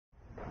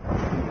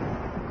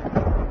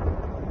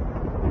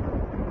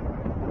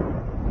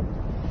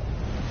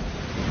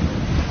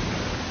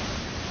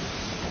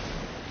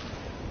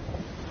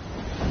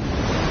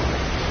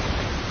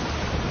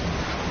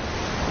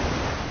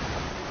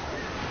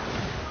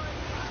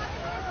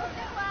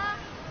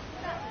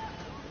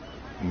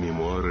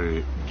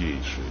Мемуары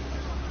Гейши.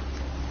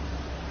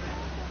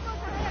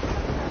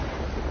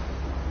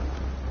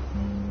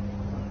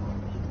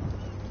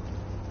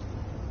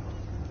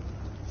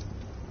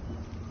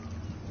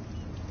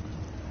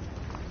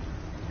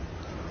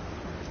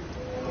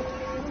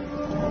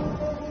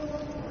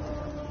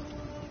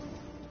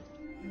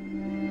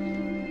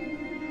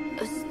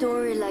 A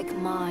story like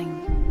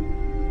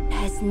mine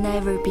has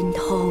never been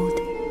told.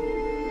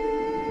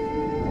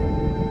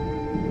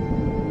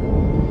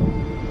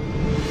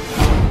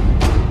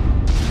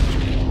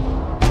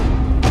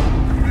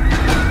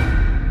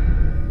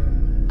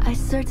 I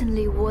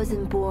certainly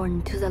wasn't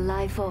born to the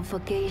life of a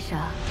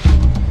geisha.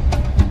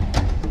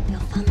 Your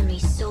family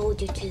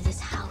sold you to this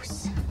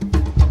house.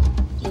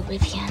 You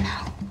live here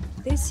now.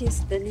 This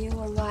is the new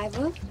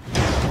arrival.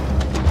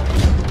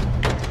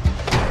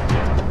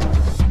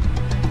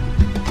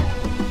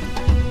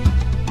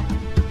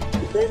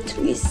 Let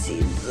me see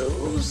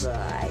those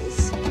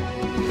eyes.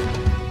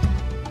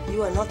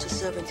 You are not a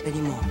servant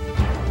anymore.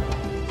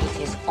 It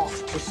is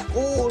off to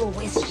school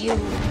with you.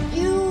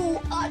 You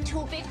are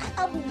to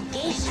become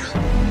geisha.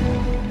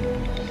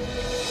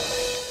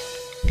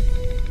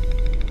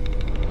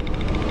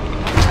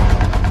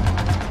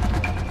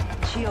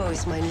 Chio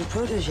is my new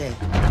protege.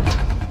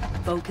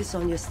 Focus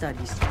on your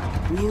studies.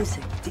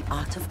 Music, the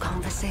art of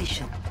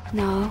conversation.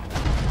 No,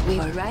 We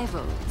are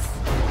rivals.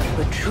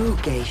 A true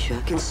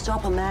geisha can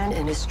stop a man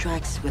in his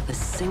tracks with a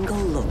single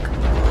look.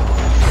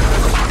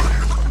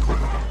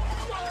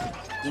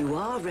 You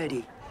are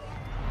ready.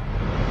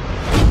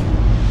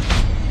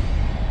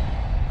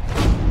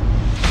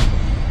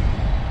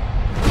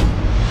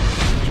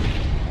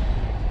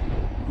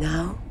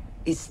 Now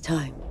it's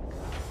time.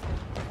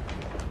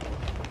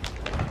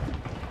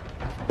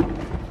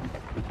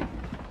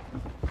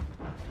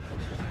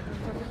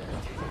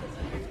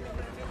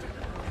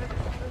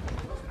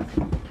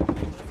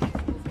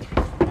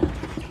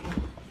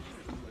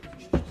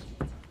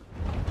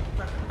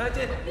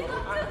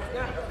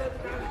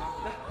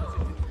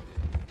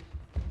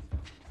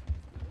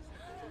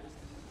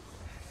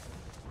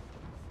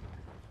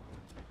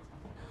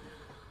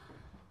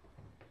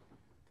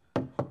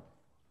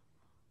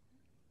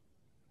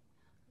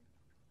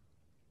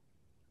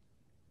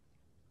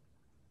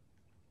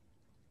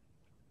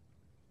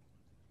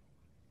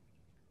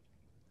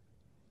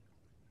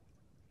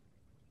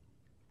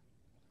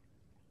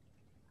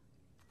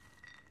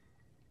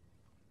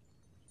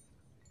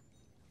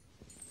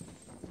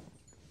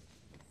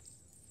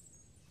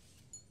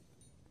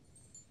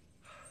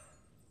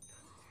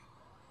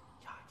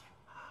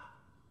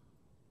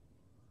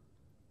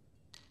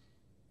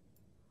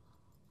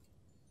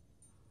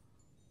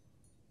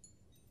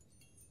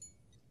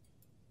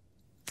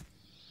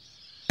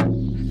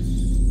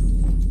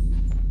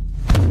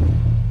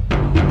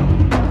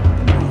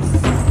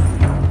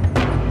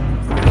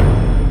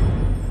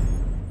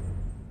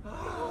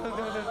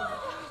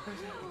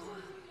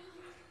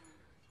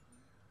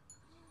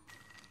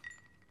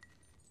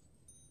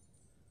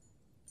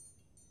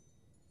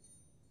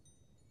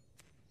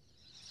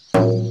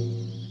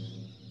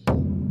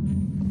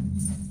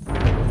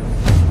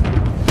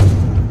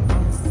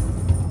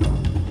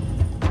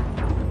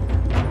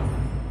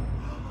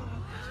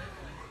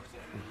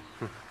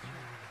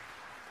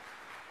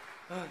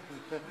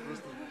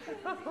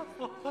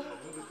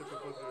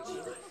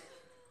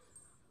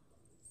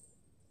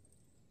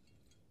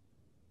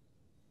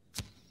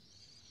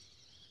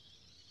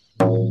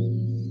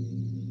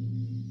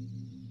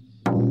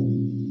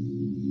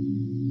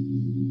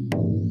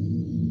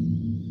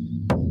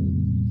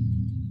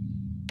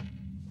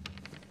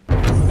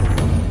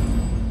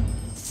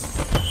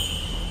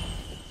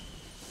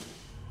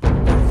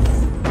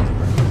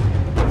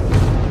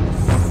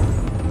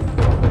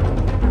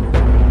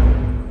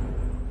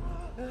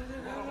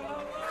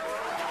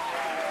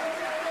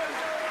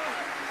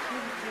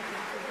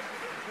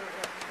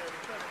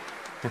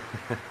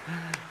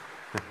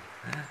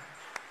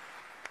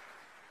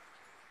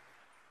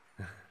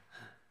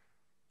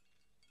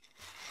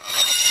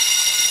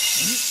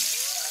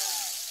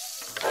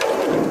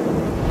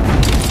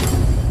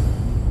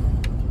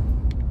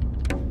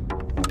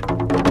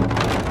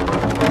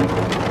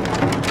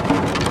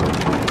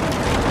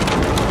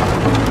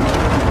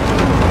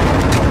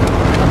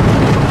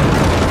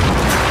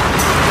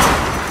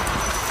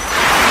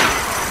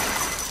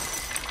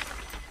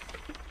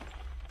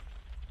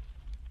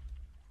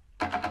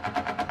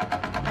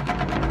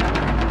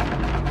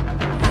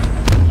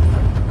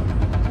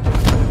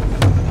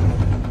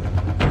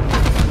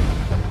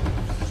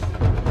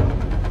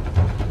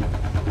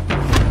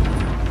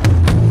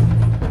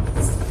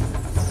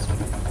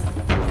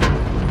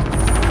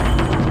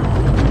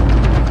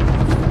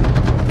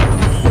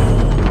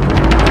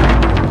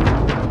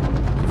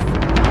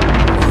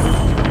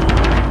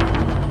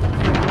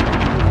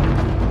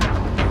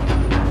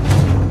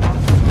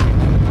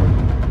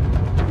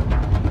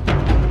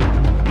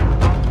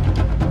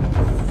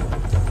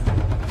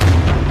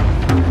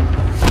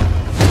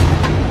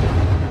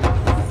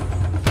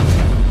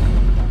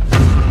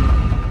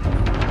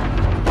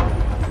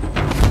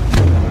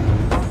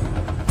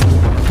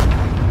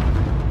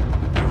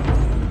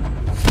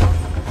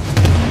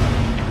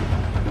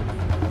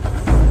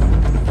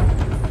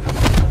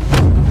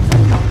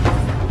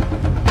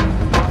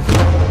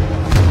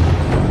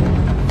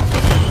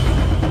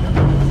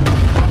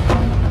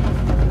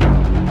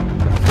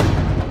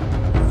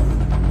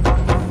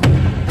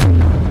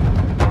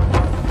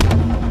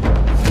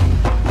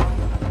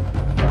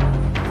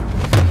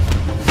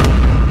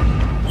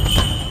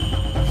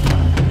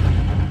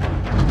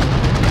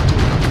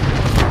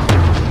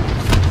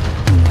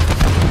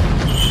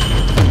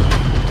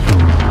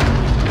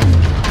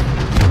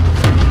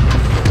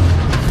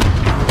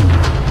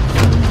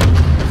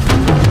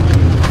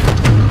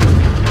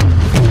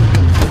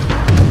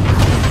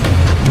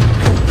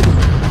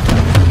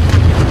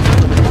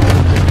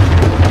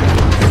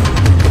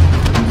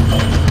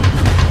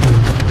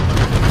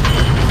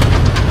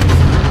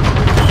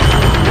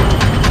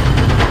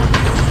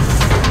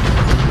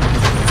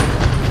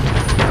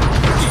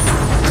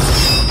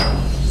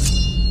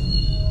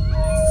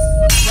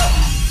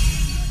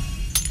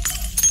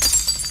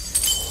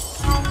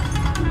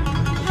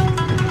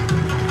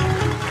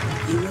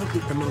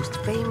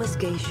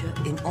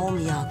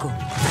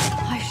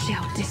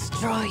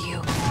 destroy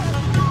you.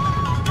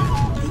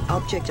 The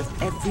object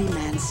of every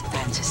man's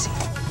fantasy.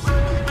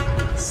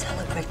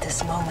 Celebrate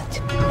this moment.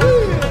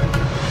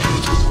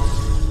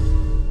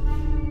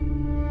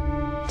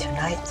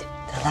 Tonight,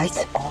 the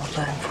lights all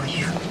burn for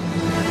you.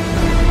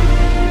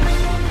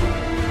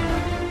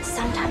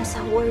 Sometimes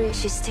I worry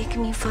she's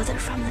taking me further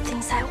from the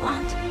things I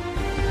want.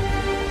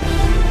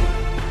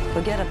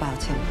 Forget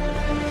about him.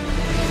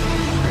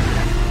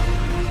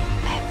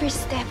 Every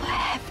step I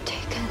have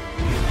taken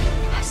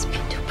has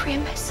been to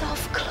bring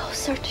myself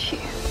closer to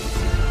you.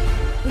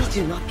 We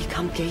do not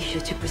become geisha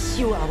to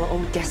pursue our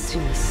own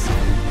destinies.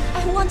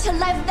 I want a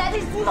life that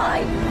is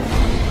mine.